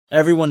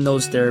Everyone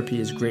knows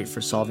therapy is great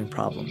for solving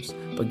problems,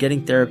 but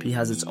getting therapy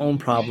has its own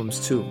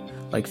problems too,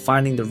 like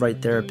finding the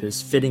right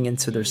therapist, fitting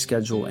into their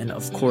schedule, and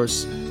of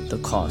course,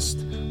 the cost.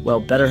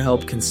 Well,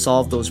 BetterHelp can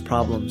solve those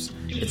problems.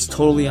 It's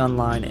totally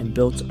online and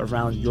built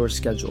around your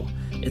schedule.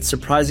 It's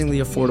surprisingly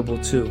affordable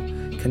too.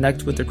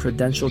 Connect with a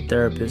credentialed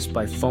therapist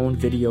by phone,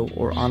 video,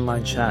 or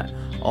online chat,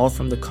 all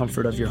from the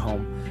comfort of your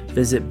home.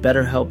 Visit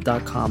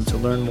BetterHelp.com to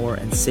learn more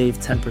and save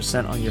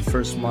 10% on your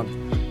first month.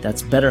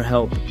 That's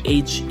BetterHelp,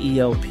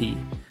 H-E-L-P.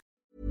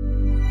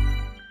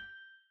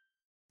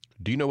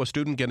 Do you know a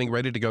student getting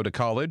ready to go to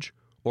college?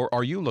 Or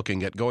are you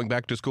looking at going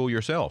back to school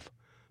yourself?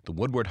 The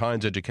Woodward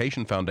Hines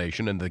Education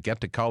Foundation and the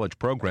Get to College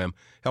program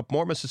help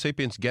more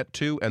Mississippians get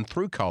to and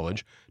through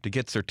college to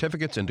get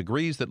certificates and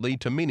degrees that lead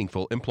to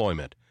meaningful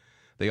employment.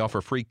 They offer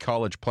free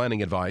college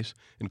planning advice,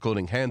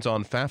 including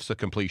hands-on FAFSA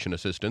completion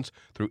assistance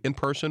through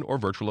in-person or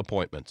virtual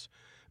appointments.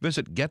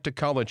 Visit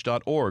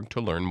gettocollege.org to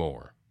learn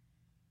more.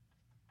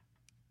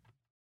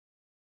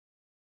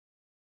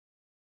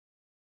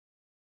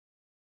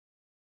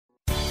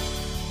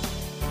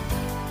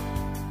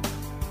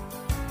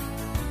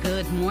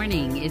 Good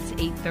morning. It's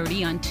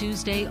 8:30 on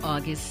Tuesday,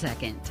 August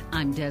 2nd.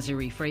 I'm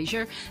Desiree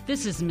Frazier.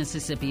 This is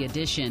Mississippi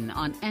Edition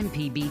on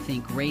MPB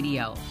Think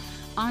Radio.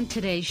 On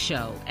today's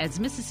show, as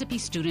Mississippi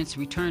students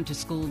return to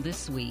school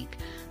this week,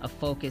 a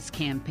focused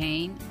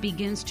campaign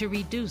begins to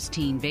reduce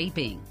teen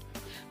vaping.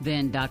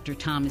 Then Dr.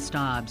 Thomas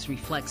Dobbs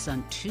reflects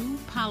on two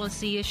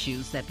policy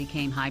issues that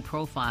became high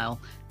profile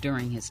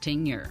during his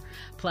tenure,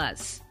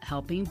 plus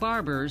helping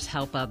barbers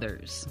help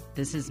others.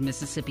 This is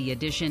Mississippi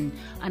Edition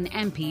on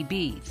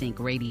MPB Think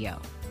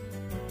Radio.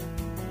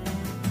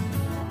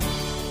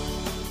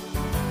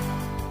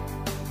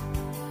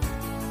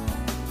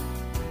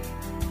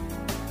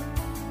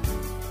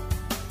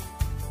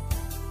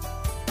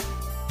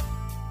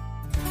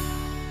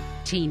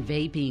 Teen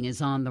vaping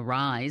is on the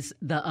rise.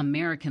 The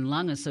American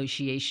Lung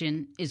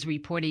Association is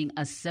reporting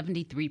a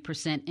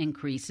 73%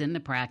 increase in the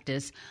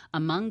practice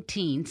among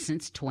teens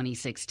since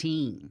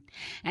 2016.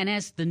 And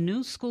as the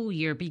new school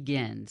year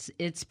begins,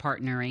 it's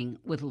partnering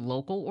with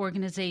local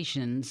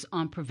organizations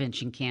on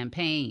prevention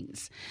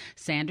campaigns.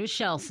 Sandra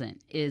Shelson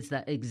is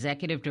the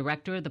executive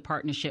director of the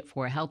Partnership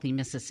for a Healthy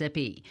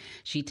Mississippi.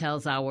 She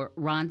tells our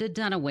Rhonda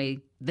Dunaway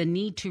the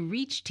need to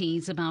reach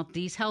teens about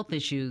these health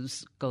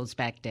issues goes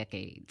back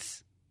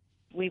decades.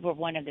 We were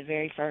one of the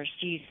very first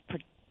youth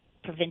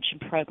prevention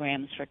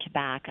programs for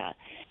tobacco.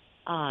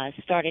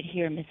 Started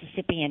here in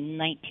Mississippi in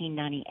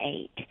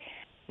 1998.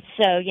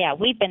 So, yeah,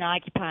 we've been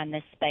occupying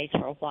this space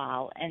for a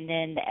while. And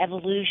then the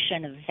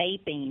evolution of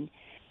vaping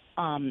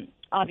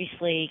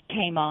obviously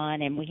came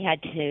on, and we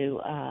had to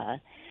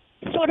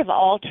sort of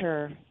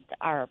alter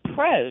our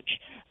approach,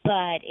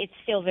 but it's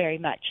still very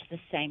much the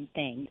same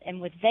thing.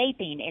 And with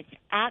vaping, it's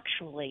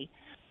actually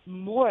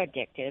more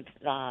addictive,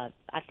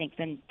 I think,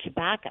 than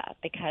tobacco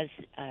because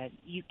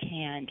you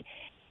can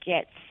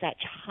get such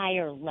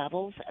higher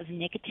levels of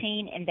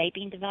nicotine in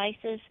vaping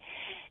devices.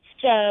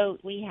 So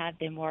we have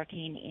been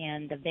working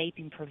in the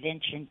vaping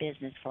prevention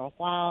business for a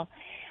while.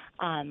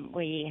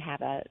 We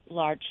have a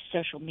large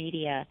social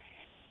media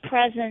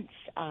presence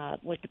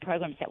with the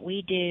programs that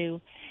we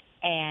do,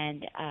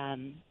 and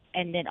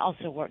then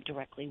also work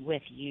directly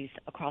with youth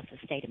across the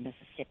state of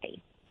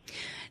Mississippi.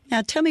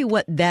 Now, tell me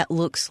what that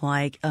looks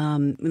like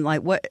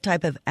what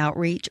type of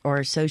outreach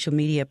or social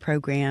media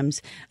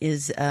programs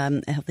is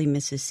Healthy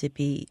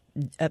Mississippi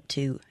up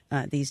to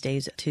these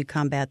days to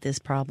combat this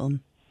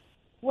problem?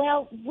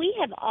 Well, we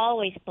have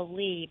always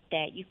believed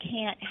that you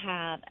can't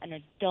have an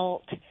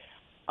adult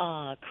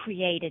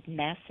created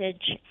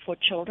message for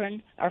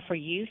children or for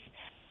youth.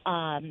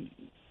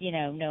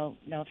 No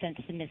offense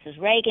to Mrs.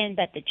 Reagan,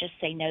 but the Just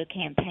Say No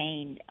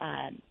campaign,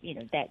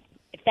 that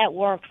if that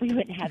worked, we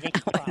wouldn't have any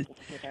problems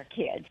with our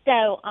kids.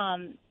 So,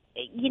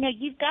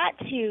 you've got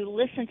to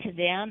listen to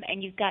them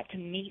and you've got to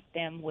meet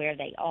them where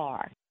they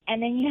are.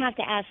 And then you have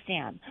to ask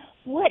them,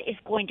 what is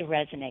going to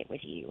resonate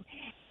with you?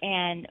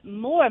 And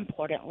more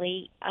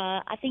importantly,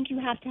 I think you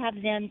have to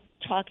have them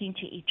talking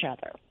to each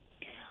other.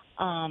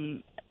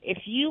 If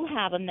you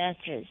have a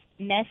message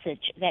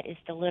that is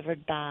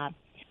delivered by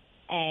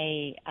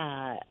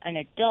an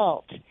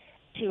adult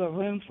to a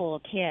room full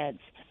of kids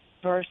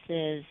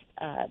versus,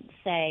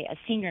 say, a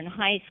senior in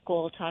high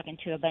school talking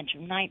to a bunch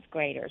of ninth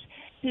graders,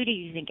 who do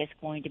you think is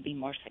going to be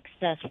more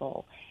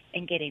successful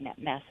in getting that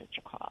message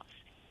across?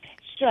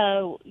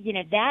 So,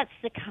 that's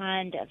the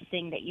kind of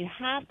thing that you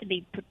have to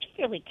be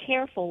particularly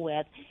careful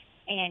with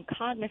and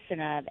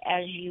cognizant of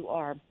as you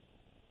are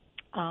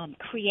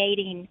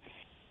creating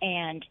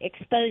and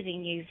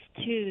exposing youth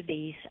to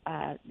these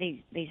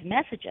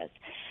messages.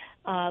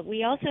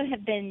 We also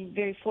have been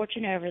very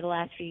fortunate over the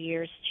last few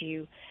years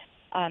to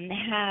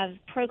have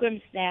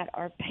programs that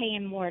are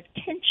paying more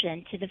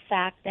attention to the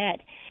fact that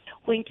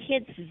when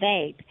kids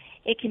vape,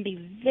 it can be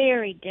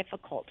very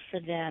difficult for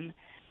them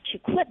to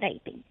quit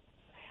vaping.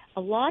 A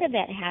lot of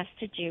that has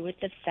to do with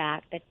the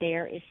fact that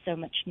there is so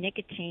much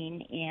nicotine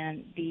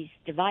in these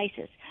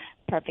devices.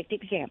 Perfect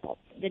example.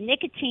 The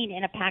nicotine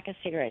in a pack of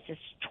cigarettes is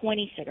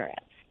 20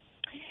 cigarettes.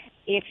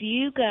 if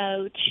you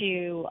go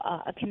to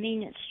a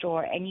convenience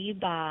store and you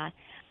buy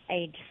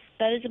a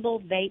disposable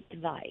vape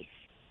device,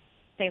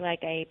 say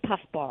like a puff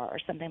bar or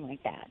something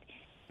like that,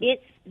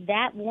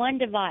 that one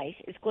device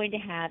is going to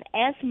have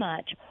as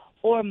much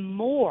or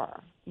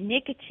more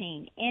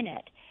nicotine in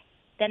it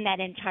than that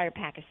entire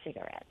pack of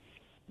cigarettes.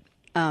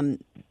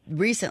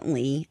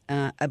 Recently,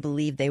 I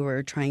believe they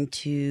were trying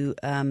to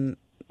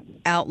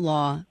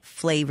outlaw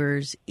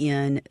flavors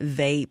in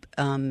vape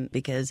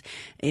because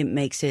it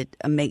makes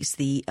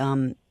the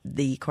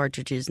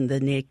cartridges and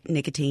the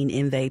nicotine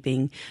in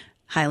vaping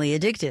highly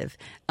addictive.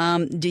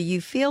 Do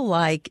you feel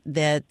like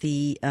that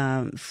the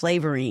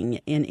flavoring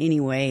in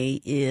any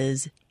way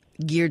is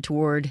geared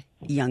toward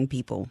young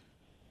people?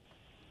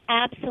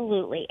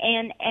 Absolutely,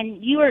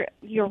 and you're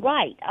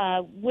right.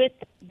 With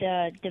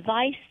the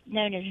device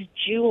known as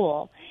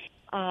Juul,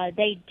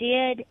 they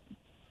did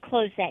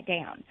close that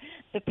down.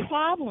 The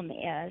problem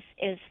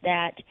is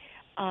that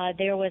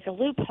there was a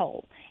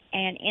loophole,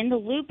 and in the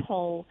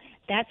loophole,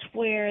 that's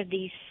where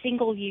these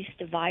single-use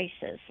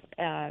devices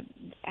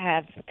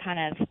have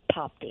kind of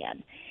popped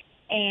in,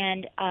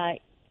 and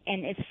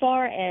as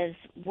far as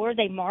were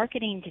they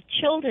marketing to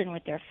children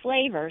with their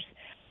flavors.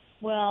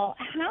 Well,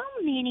 how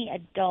many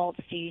adults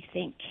do you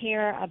think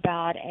care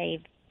about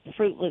a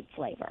Fruit Loop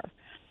flavor?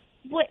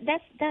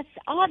 That's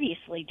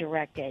obviously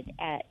directed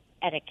at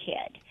a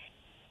kid.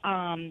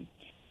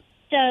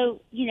 So,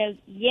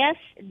 yes,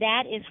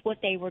 that is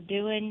what they were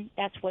doing.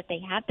 That's what they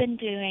have been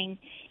doing,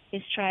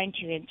 is trying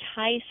to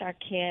entice our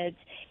kids.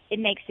 It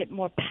makes it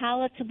more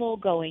palatable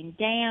going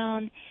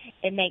down.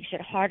 It makes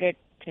it harder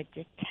to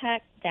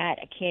detect that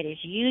a kid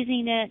is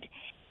using it.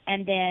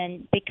 And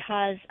then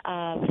because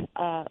of,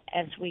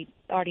 as we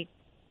already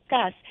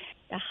discussed,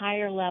 the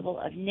higher level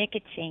of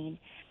nicotine,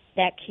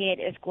 that kid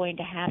is going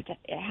to have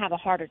a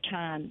harder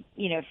time.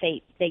 If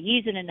they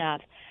use it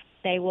enough,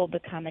 they will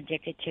become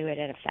addicted to it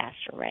at a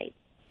faster rate.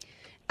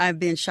 I've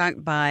been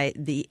shocked by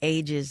the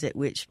ages at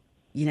which,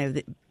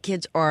 the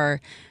kids are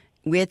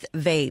with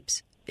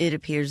vapes. It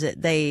appears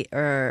that they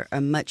are at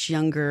a much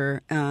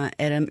younger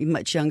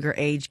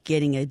age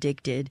getting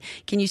addicted.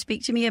 Can you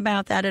speak to me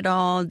about that at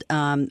all?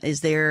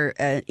 Is there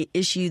an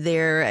issue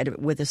there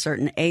with a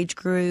certain age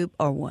group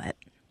or what?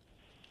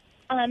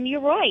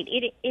 You're right.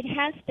 It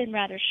has been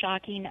rather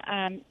shocking.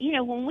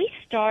 When we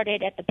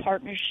started at the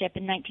partnership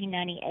in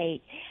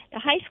 1998, the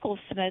high school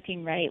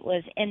smoking rate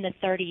was in the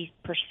 30%.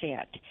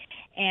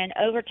 And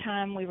over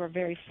time, we were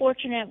very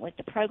fortunate with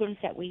the programs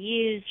that we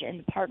used and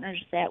the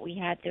partners that we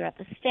had throughout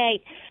the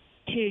state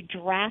to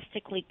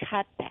drastically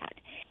cut that.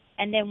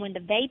 And then when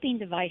the vaping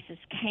devices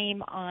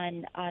came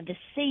on the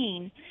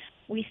scene,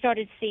 we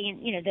started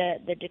seeing,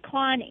 the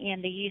decline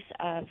in the use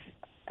of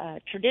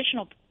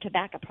traditional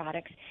tobacco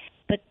products.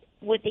 But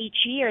with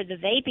each year, the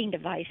vaping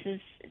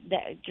devices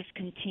that just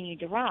continued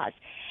to rise.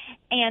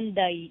 And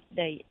the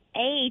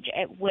age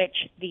at which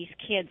these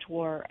kids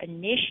were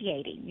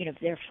initiating,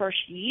 their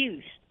first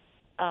use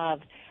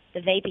of the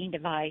vaping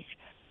device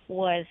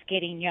was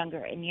getting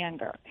younger and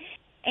younger.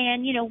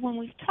 And, when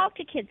we've talked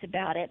to kids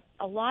about it,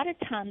 a lot of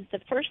times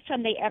the first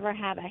time they ever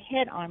have a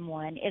hit on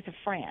one is a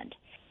friend.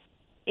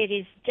 It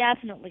is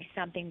definitely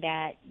something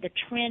that the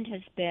trend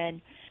has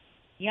been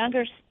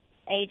younger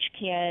age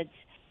kids,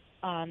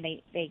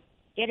 they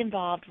get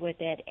involved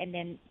with it, and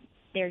then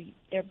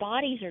their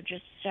bodies are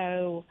just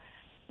so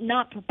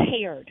not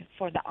prepared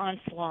for the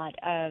onslaught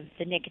of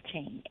the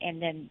nicotine,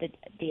 and then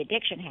the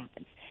addiction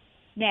happens.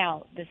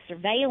 Now, the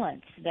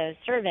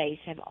surveys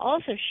have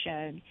also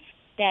shown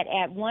that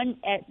at one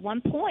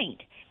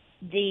point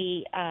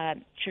the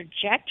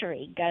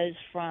trajectory goes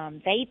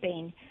from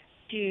vaping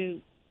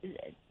to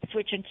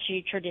switching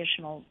to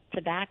traditional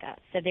tobacco.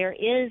 So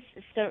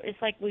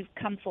it's like we've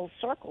come full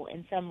circle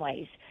in some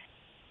ways.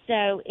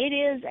 So it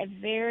is a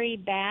very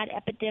bad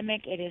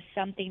epidemic. It is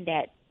something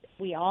that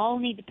we all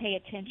need to pay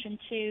attention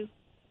to.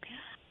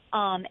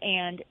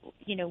 And,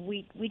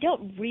 we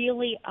don't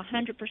really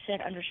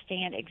 100%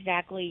 understand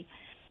exactly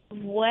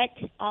what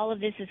all of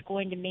this is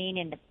going to mean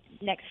in the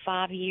next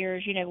 5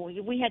 years.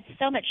 We had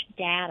so much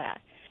data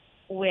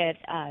with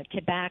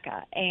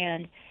tobacco,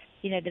 and,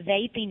 the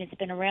vaping has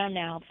been around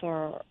now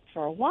for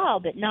a while,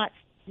 but not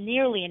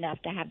nearly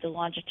enough to have the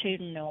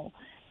longitudinal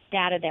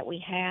data that we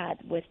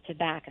had with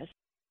tobacco.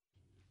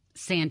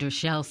 Sandra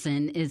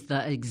Shelson is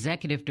the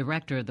executive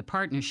director of the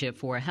Partnership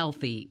for a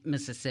Healthy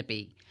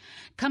Mississippi.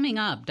 Coming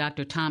up,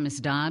 Dr.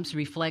 Thomas Dobbs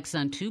reflects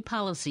on two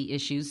policy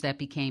issues that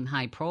became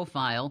high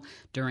profile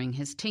during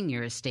his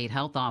tenure as state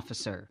health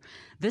officer.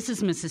 This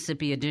is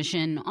Mississippi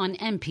Edition on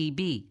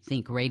MPB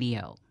Think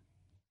Radio.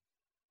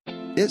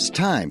 It's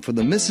time for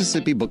the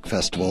Mississippi Book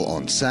Festival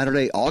on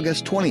Saturday,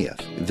 August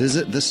 20th.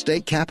 Visit the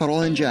state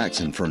capitol in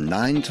Jackson from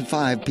 9 to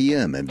 5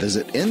 p.m. and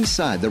visit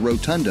inside the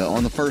rotunda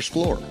on the first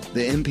floor.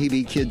 The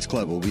MPB Kids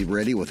Club will be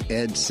ready with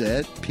Ed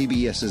Said,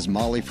 PBS's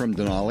Molly from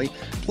Denali,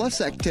 plus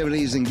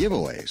activities and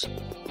giveaways.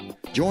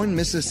 Join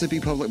Mississippi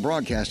Public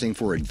Broadcasting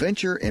for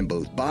adventure in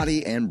both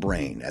body and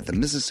brain at the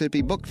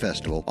Mississippi Book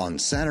Festival on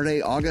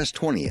Saturday, August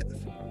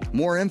 20th.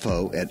 More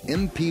info at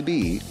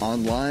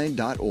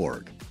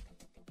mpbonline.org.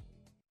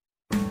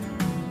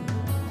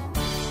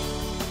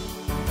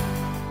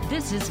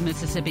 This is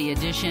Mississippi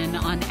Edition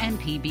on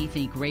MPB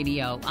Think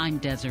Radio. I'm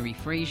Desiree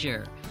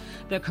Frazier.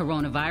 The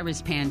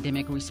coronavirus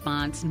pandemic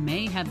response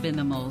may have been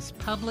the most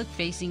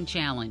public-facing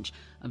challenge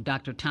of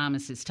Dr.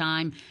 Thomas's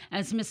time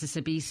as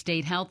Mississippi's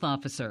state health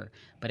officer,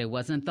 but it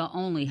wasn't the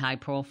only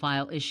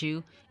high-profile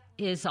issue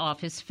his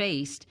office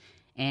faced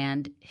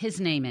and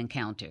his name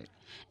encountered.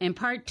 In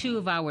part two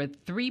of our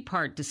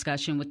three-part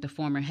discussion with the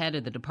former head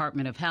of the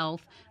Department of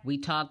Health, we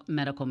talk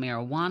medical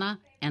marijuana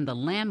and the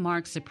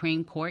landmark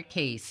Supreme Court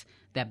case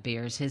that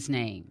bears his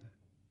name.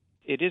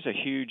 It is a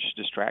huge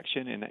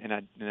distraction, and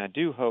I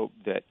do hope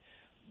that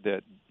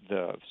the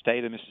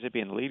state of Mississippi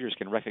and the leaders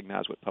can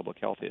recognize what public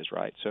health is,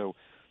 right? So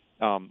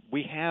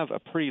we have a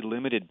pretty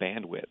limited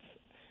bandwidth,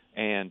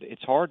 and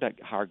it's hard to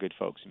hire good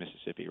folks in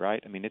Mississippi,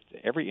 right? I mean,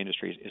 every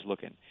industry is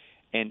looking.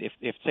 And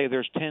if say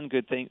there's 10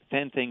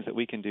 things that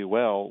we can do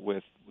well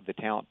with the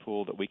talent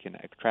pool that we can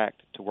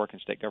attract to work in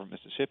state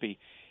government Mississippi,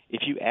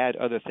 if you add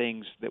other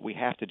things that we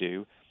have to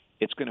do,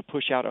 it's going to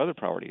push out other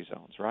priority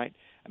zones, right?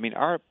 I mean,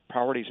 our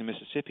priorities in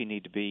Mississippi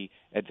need to be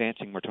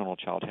advancing maternal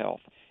child health.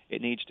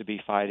 It needs to be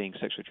fighting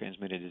sexually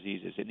transmitted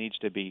diseases. It needs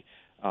to be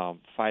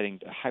fighting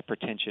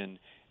hypertension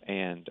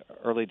and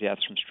early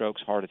deaths from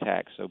strokes, heart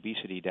attacks,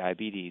 obesity,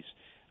 diabetes,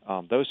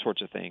 those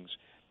sorts of things.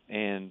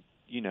 And,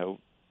 you know,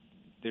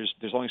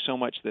 there's only so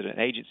much that an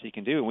agency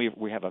can do, and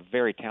we have a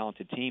very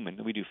talented team,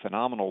 and we do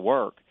phenomenal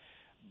work.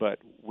 But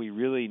we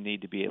really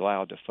need to be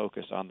allowed to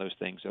focus on those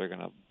things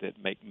that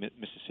make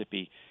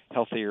Mississippi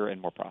healthier and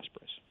more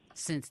prosperous.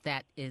 Since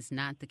that is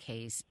not the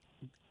case,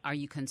 are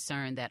you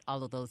concerned that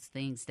all of those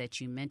things that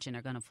you mentioned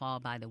are going to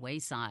fall by the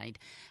wayside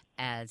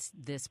as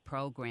this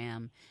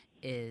program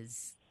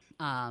is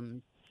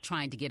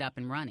trying to get up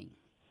and running?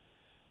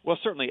 Well,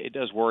 certainly it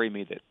does worry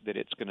me that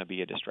it's going to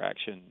be a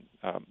distraction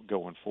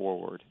going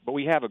forward. But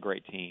we have a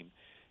great team,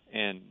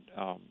 and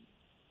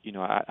you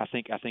know, I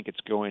think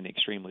it's going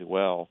extremely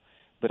well.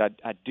 But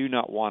I do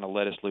not want to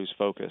let us lose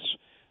focus,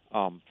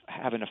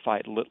 having to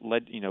fight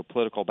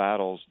political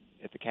battles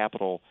at the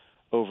Capitol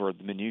over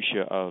the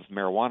minutia of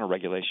marijuana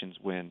regulations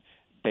when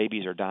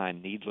babies are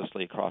dying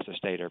needlessly across the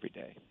state every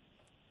day.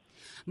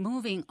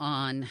 Moving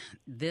on,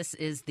 this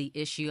is the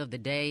issue of the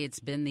day. It's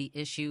been the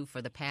issue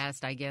for the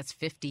past,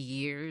 50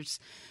 years,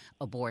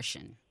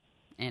 abortion.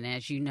 And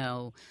as you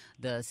know,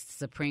 the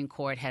Supreme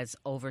Court has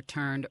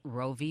overturned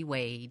Roe v.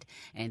 Wade,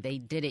 and they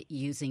did it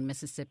using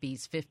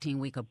Mississippi's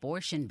 15-week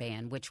abortion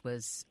ban, which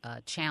was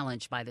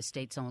challenged by the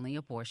state's only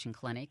abortion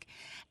clinic.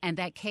 And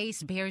that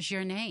case bears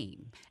your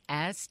name.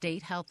 As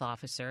state health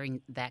officer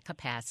in that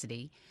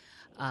capacity,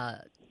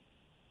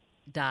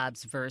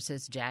 Dobbs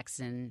versus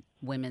Jackson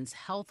Women's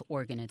Health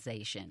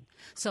Organization.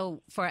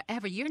 So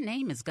forever, your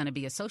name is going to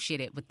be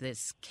associated with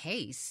this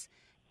case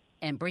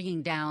and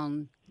bringing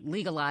down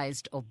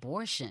legalized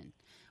abortion.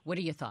 What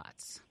are your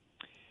thoughts?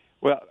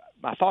 Well,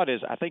 my thought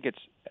is I think it's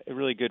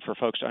really good for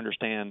folks to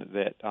understand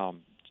that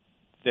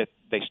that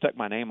they stuck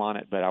my name on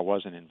it, but I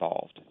wasn't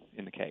involved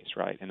in the case,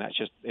 right? And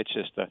it's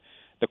just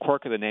the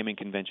quirk of the naming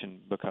convention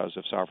because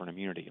of sovereign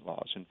immunity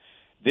laws. And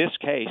this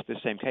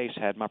same case,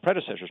 had my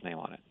predecessor's name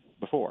on it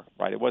before,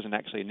 right? It wasn't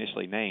actually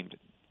initially named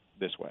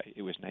this way.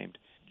 It was named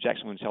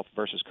Jackson Women's Health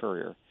versus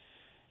Courier.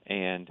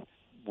 And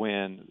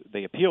when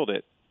they appealed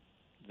it,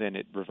 then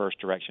it reversed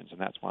directions, and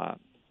that's why,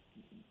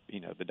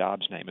 the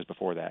Dobbs name is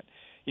before that.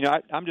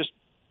 I'm just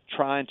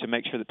trying to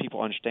make sure that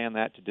people understand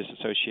that, to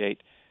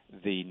disassociate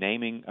the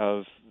naming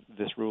of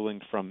this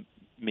ruling from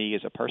me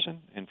as a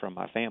person and from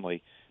my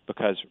family,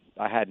 because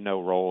I had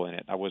no role in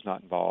it. I was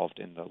not involved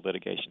in the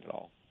litigation at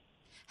all.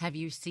 Have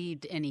you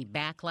received any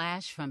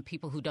backlash from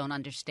people who don't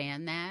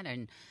understand that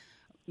and,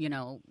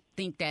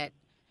 think that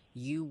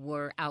you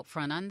were out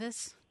front on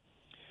this?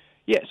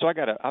 Yeah, so I've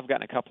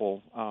gotten a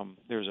couple.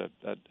 There's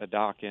a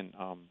doc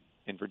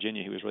in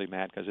Virginia who was really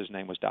mad because his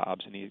name was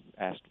Dobbs, and he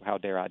asked, how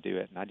dare I do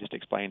it? And I just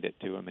explained it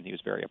to him, and he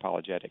was very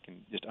apologetic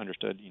and just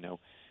understood,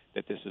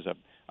 that this is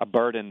a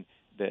burden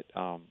that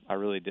I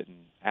really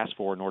didn't ask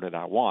for, nor did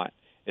I want,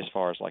 as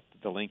far as like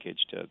the linkage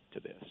to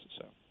this.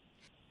 So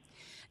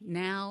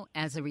now,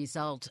 as a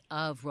result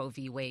of Roe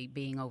v. Wade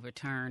being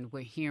overturned,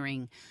 we're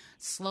hearing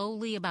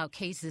slowly about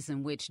cases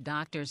in which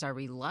doctors are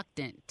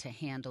reluctant to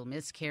handle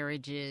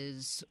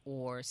miscarriages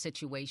or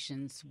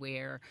situations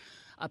where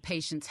a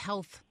patient's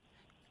health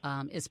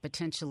is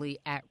potentially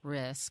at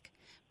risk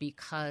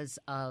because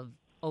of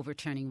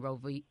overturning Roe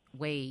v.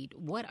 Wade.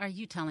 What are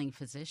you telling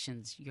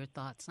physicians? Your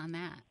thoughts on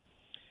that?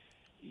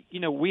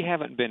 We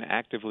haven't been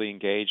actively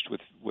engaged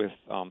with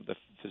the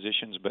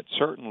physicians, but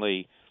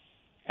certainly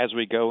as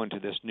we go into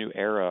this new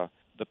era,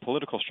 the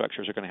political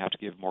structures are going to have to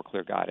give more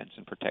clear guidance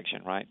and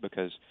protection, right?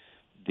 Because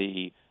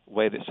the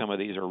way that some of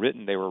these are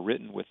written, they were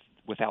written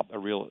without a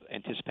real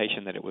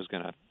anticipation that it was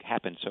going to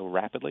happen so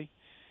rapidly.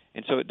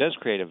 And so it does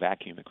create a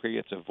vacuum. It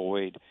creates a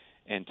void.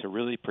 And to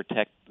really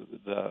protect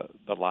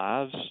the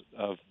lives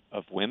of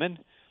women,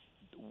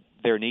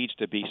 there needs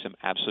to be some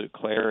absolute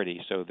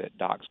clarity so that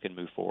docs can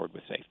move forward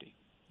with safety.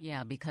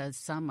 Yeah, because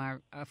some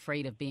are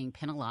afraid of being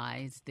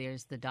penalized.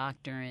 There's the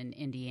doctor in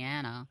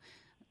Indiana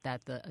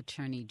that the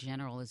Attorney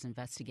General is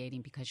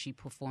investigating because she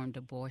performed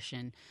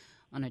abortion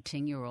on a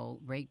 10-year-old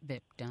rape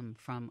victim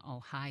from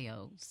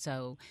Ohio.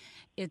 So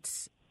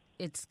it's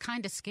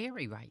kind of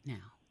scary right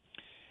now.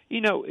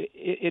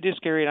 It is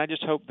scary, and I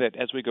just hope that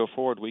as we go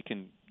forward, we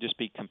can just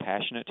be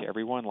compassionate to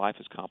everyone. Life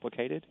is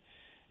complicated,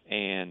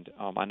 and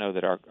I know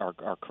that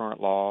our current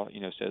law,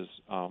 says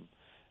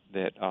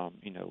that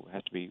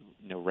has to be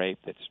rape.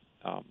 That's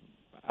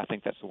I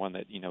think that's the one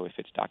that if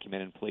it's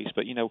documented in police.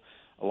 But a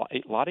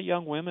lot of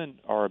young women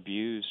are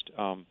abused.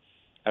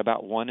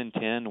 About 1 in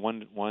 10,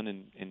 1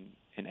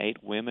 in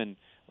 8 women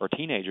or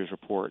teenagers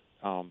report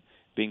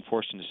being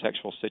forced into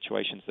sexual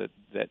situations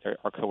that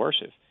are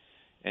coercive.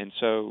 And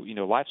so,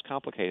 life's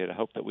complicated. I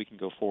hope that we can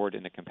go forward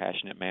in a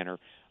compassionate manner,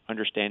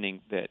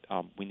 understanding that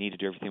we need to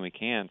do everything we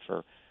can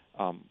for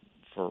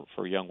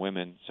young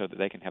women so that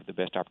they can have the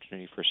best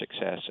opportunity for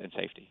success and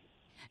safety.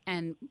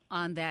 And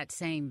on that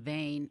same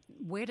vein,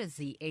 where does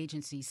the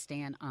agency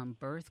stand on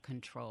birth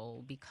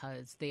control?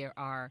 Because there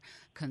are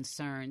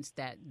concerns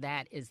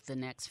that is the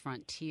next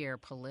frontier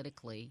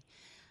politically.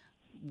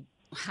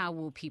 How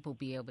will people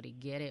be able to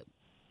get it?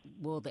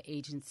 Will the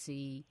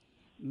agency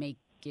make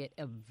it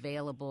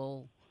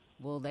available?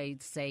 Will they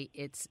say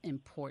it's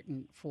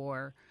important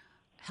for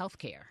health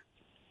care?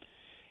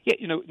 Yeah,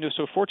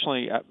 so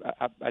fortunately,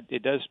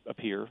 it does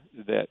appear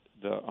that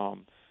the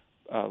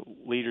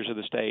leaders of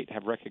the state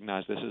have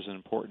recognized this as an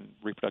important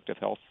reproductive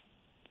health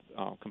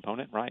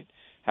component, right?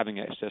 Having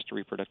access to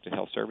reproductive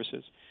health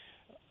services.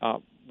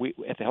 We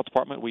at the health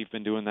department, we've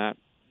been doing that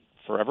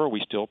forever.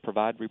 We still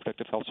provide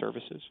reproductive health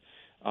services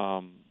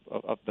of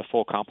the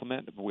full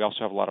complement. We also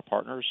have a lot of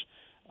partners.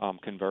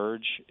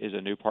 Converge is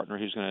a new partner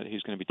who's going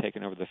to be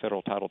taking over the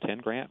federal Title X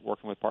grant,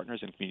 working with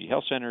partners in community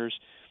health centers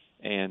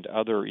and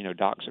other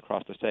docs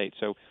across the state.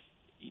 So,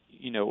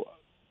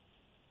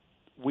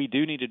 we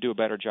do need to do a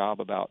better job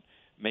about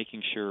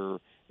making sure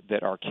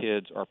that our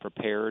kids are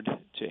prepared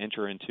to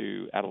enter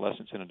into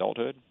adolescence and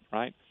adulthood,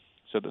 right,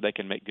 so that they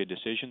can make good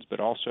decisions, but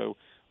also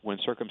when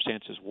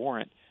circumstances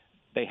warrant,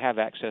 they have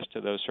access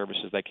to those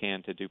services they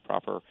can to do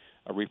proper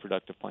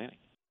reproductive planning.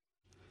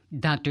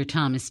 Dr.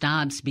 Thomas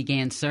Dobbs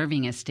began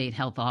serving as state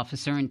health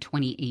officer in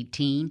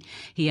 2018.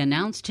 He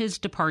announced his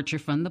departure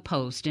from the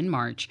post in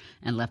March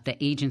and left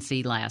the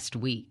agency last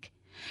week.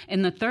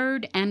 In the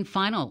third and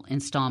final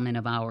installment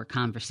of our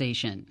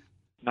conversation,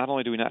 not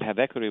only do we not have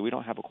equity, we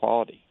don't have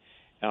equality.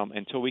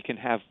 Until we can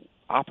have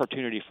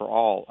opportunity for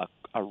all,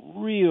 a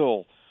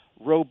real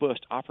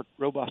robust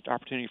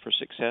opportunity for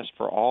success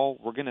for all,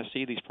 we're going to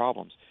see these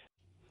problems.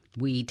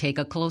 We take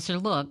a closer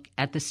look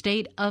at the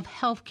state of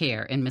health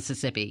care in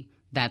Mississippi.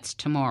 That's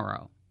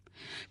tomorrow.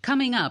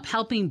 Coming up,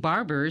 helping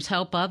barbers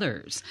help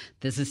others.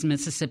 This is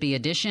Mississippi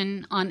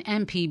Edition on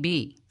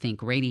MPB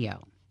Think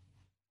Radio.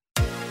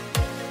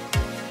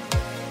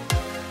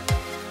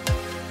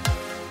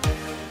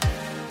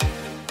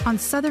 On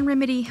Southern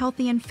Remedy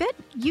Healthy and Fit,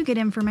 you get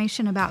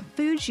information about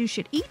foods you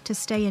should eat to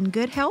stay in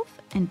good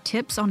health and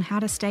tips on how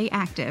to stay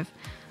active.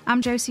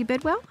 I'm Josie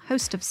Bidwell,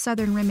 host of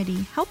Southern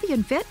Remedy Healthy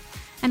and Fit,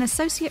 an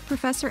associate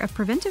professor of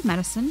preventive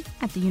medicine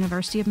at the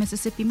University of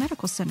Mississippi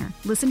Medical Center.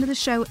 Listen to the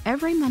show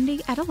every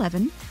Monday at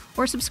 11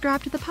 or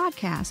subscribe to the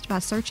podcast by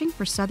searching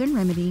for Southern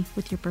Remedy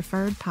with your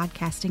preferred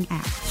podcasting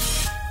app.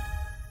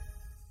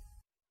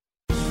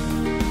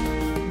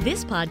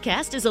 This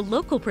podcast is a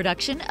local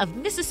production of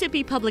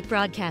Mississippi Public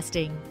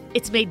Broadcasting.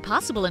 It's made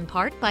possible in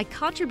part by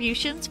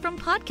contributions from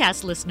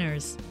podcast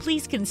listeners.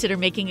 Please consider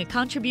making a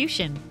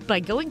contribution by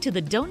going to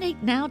the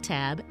Donate Now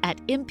tab at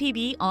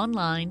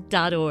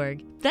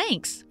mpbonline.org.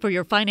 Thanks for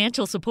your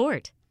financial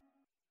support.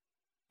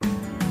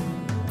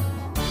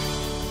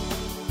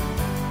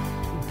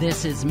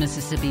 This is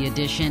Mississippi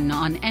Edition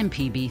on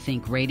MPB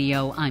Think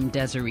Radio. I'm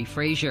Desiree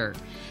Frazier.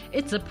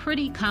 It's a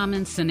pretty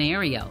common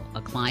scenario.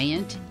 A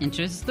client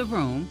enters the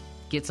room,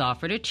 gets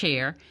offered a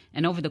chair,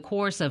 and over the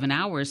course of an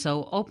hour or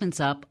so opens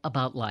up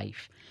about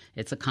life.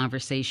 It's a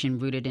conversation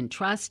rooted in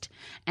trust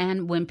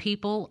and when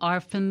people are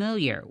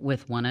familiar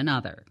with one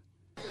another.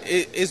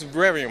 It's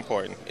very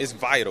important. It's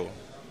vital.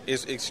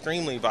 It's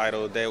extremely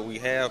vital that we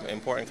have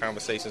important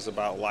conversations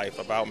about life,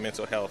 about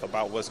mental health,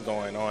 about what's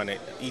going on in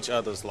each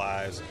other's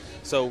lives,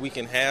 so we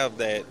can have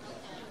that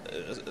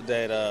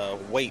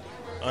weight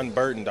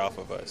unburdened off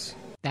of us.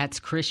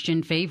 That's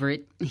Christian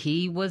Favorite.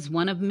 He was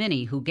one of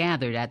many who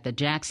gathered at the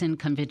Jackson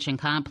Convention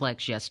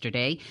Complex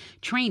yesterday,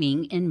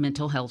 training in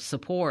mental health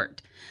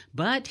support.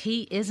 But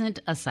he isn't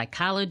a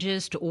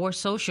psychologist or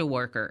social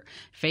worker.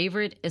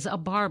 Favorite is a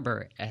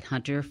barber at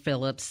Hunter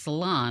Phillips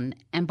Salon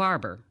and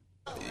Barber.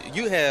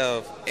 You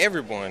have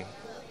everyone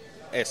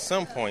at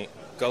some point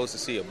goes to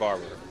see a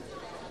barber.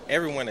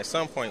 Everyone at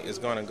some point is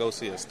going to go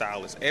see a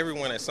stylist.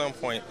 Everyone at some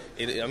point,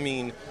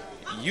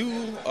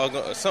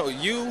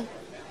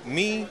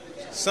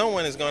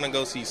 someone is going to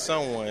go see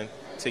someone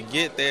to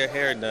get their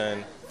hair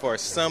done for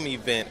some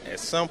event at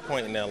some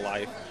point in their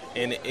life,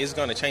 and it's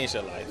going to change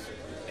their life.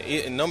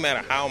 No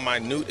matter how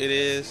minute it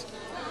is,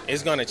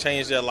 it's going to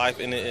change their life,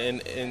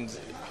 and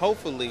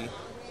hopefully,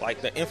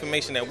 like the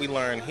information that we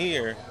learn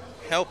here,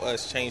 help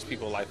us change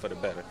people's life for the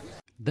better.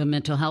 The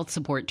mental health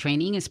support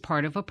training is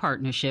part of a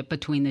partnership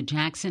between the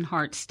Jackson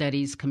Heart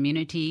Studies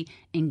Community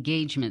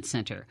Engagement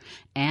Center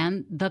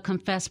and the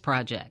Confess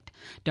Project.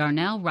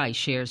 Darnell Rice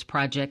shares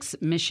project's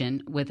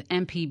mission with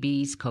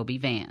MPB's Kobe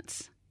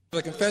Vance.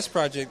 The Confess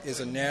Project is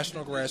a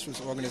national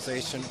grassroots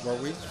organization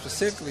where we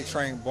specifically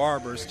train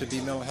barbers to be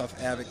mental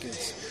health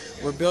advocates.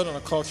 We're building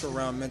a culture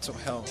around mental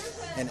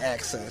health and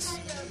access.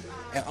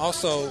 And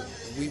also,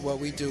 what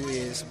we do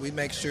is we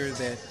make sure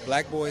that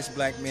black boys,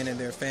 black men, and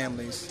their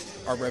families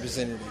are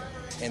represented,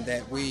 and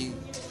that we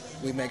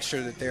make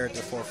sure that they're at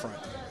the forefront.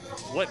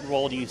 What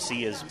role do you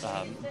see as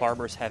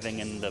barbers having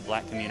in the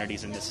black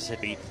communities in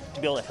Mississippi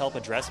to be able to help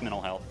address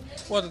mental health?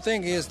 Well, the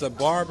thing is, the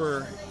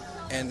barber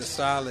and the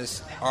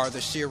stylist are the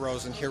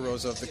sheroes and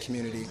heroes of the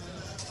community.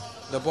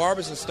 The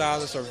barbers and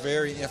stylists are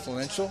very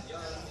influential.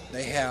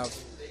 They have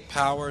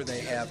power,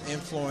 they have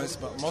influence,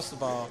 but most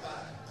of all,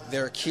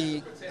 they're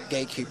key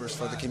gatekeepers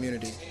for the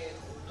community.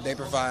 They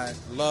provide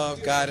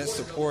love, guidance,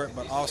 support,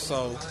 but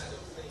also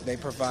they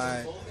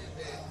provide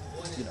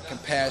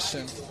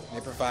compassion,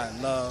 they provide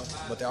love,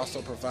 but they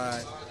also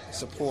provide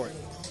support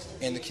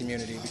in the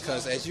community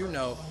because, as you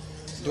know,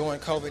 during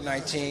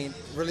COVID-19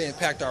 really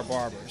impacted our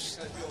barbers.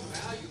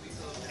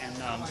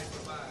 And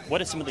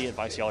what is some of the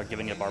advice y'all are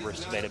giving to barbers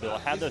today to be able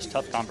to have those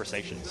tough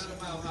conversations?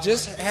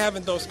 Just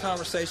having those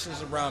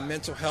conversations around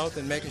mental health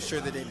and making sure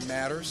that it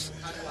matters.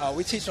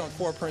 We teach on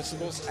 4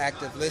 principles: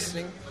 active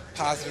listening,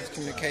 positive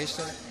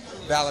communication,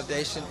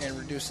 validation, and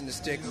reducing the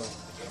stigma.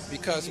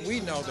 Because we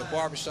know the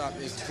barbershop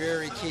is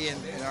very key in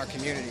our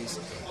communities,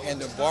 and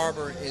the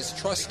barber is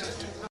trusted.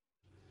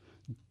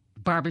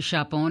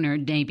 Barbershop owner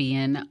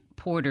Davian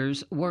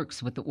Porters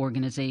works with the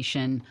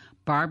organization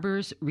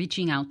Barbers,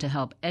 reaching out to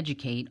help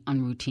educate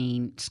on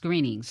routine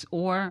screenings,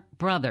 or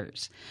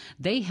Brothers.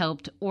 They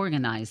helped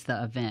organize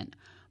the event.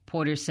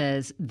 Porter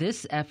says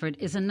this effort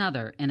is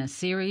another in a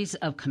series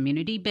of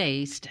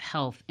community-based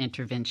health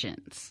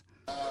interventions.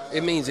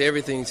 It means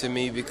everything to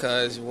me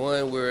because,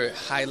 one, we're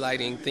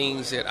highlighting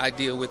things that I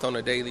deal with on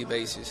a daily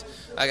basis.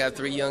 I got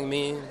 3 young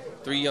men,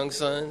 3 young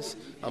sons.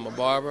 I'm a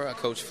barber. I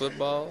coach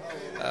football.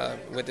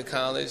 Went to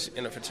college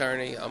in a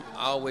fraternity. I'm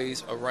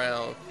always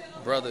around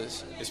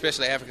brothers,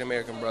 especially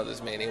African-American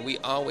brothers, man. And we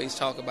always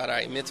talk about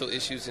our mental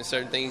issues and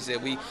certain things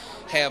that we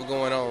have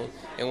going on.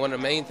 And one of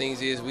the main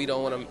things is we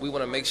want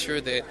to make sure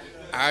that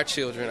our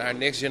children, our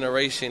next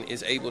generation,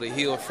 is able to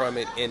heal from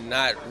it and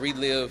not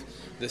relive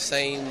the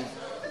same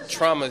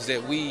traumas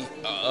that we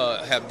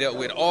have dealt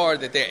with, or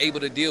that they're able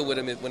to deal with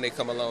them when they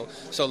come along.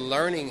 So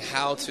learning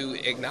how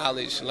to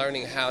acknowledge,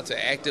 learning how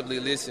to actively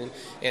listen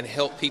and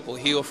help people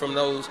heal from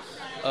those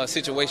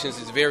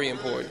situations is very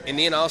important. And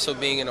then also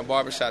being in a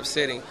barbershop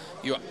setting,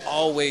 you're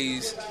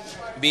always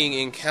being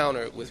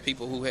encountered with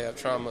people who have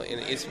trauma, and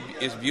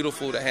it's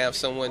beautiful to have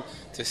someone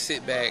to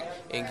sit back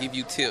and give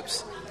you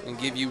tips and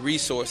give you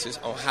resources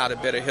on how to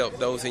better help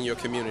those in your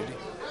community.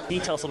 Can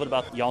you tell us a little bit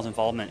about y'all's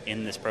involvement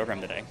in this program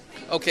today?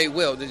 Okay,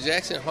 well, the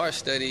Jackson Heart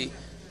Study,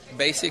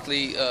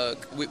 basically,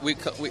 we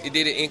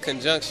did it in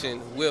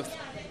conjunction with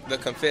the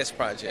Confess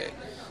Project.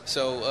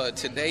 So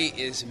today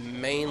is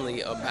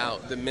mainly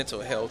about the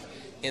mental health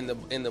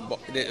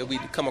that we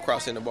come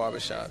across in the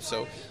barbershop.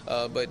 So,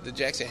 but the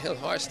Jackson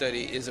Heart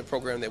Study is a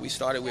program that we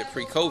started with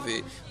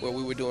pre-COVID, where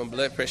we were doing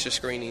blood pressure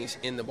screenings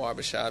in the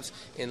barbershops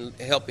and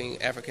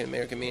helping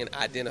African-American men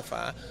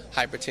identify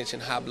hypertension,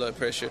 high blood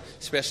pressure,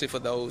 especially for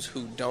those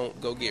who don't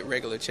go get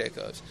regular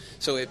checkups.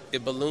 So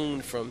it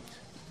ballooned from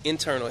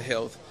internal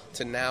health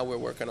to now we're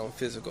working on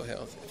physical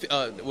health,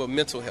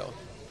 mental health.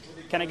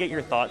 Can I get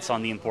your thoughts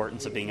on the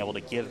importance of being able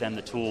to give them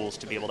the tools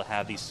to be able to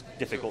have these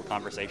difficult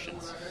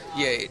conversations?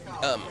 Yeah,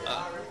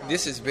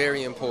 this is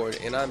very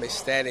important, and I'm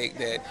ecstatic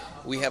that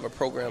we have a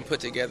program put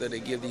together to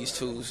give these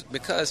tools,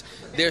 because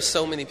there's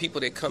so many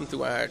people that come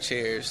through our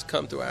chairs,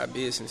 come through our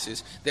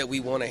businesses that we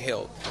want to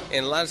help.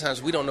 And a lot of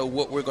times we don't know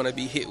what we're going to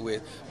be hit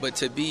with, but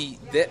to be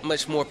that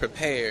much more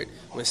prepared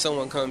when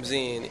someone comes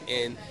in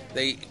and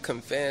they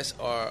confess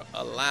or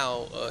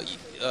allow,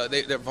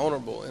 they're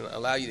vulnerable and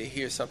allow you to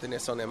hear something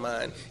that's on their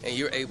mind, and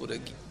you're able to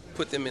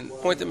point them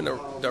in the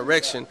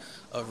direction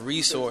of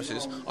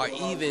resources, or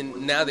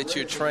even now that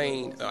you're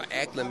trained or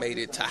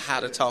acclimated to how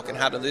to talk and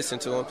how to listen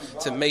to them,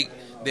 to make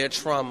their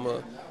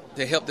trauma,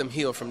 to help them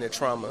heal from their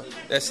trauma.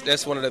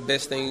 That's one of the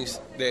best things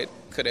that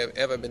could have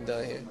ever been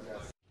done here.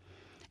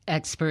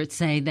 Experts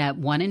say that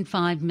 1 in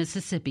 5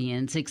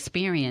 Mississippians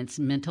experience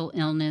mental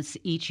illness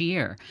each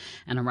year,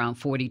 and around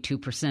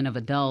 42% of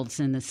adults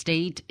in the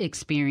state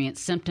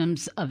experience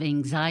symptoms of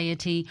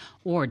anxiety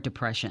or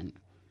depression.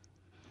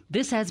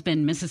 This has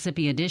been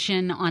Mississippi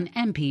Edition on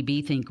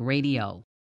MPB Think Radio.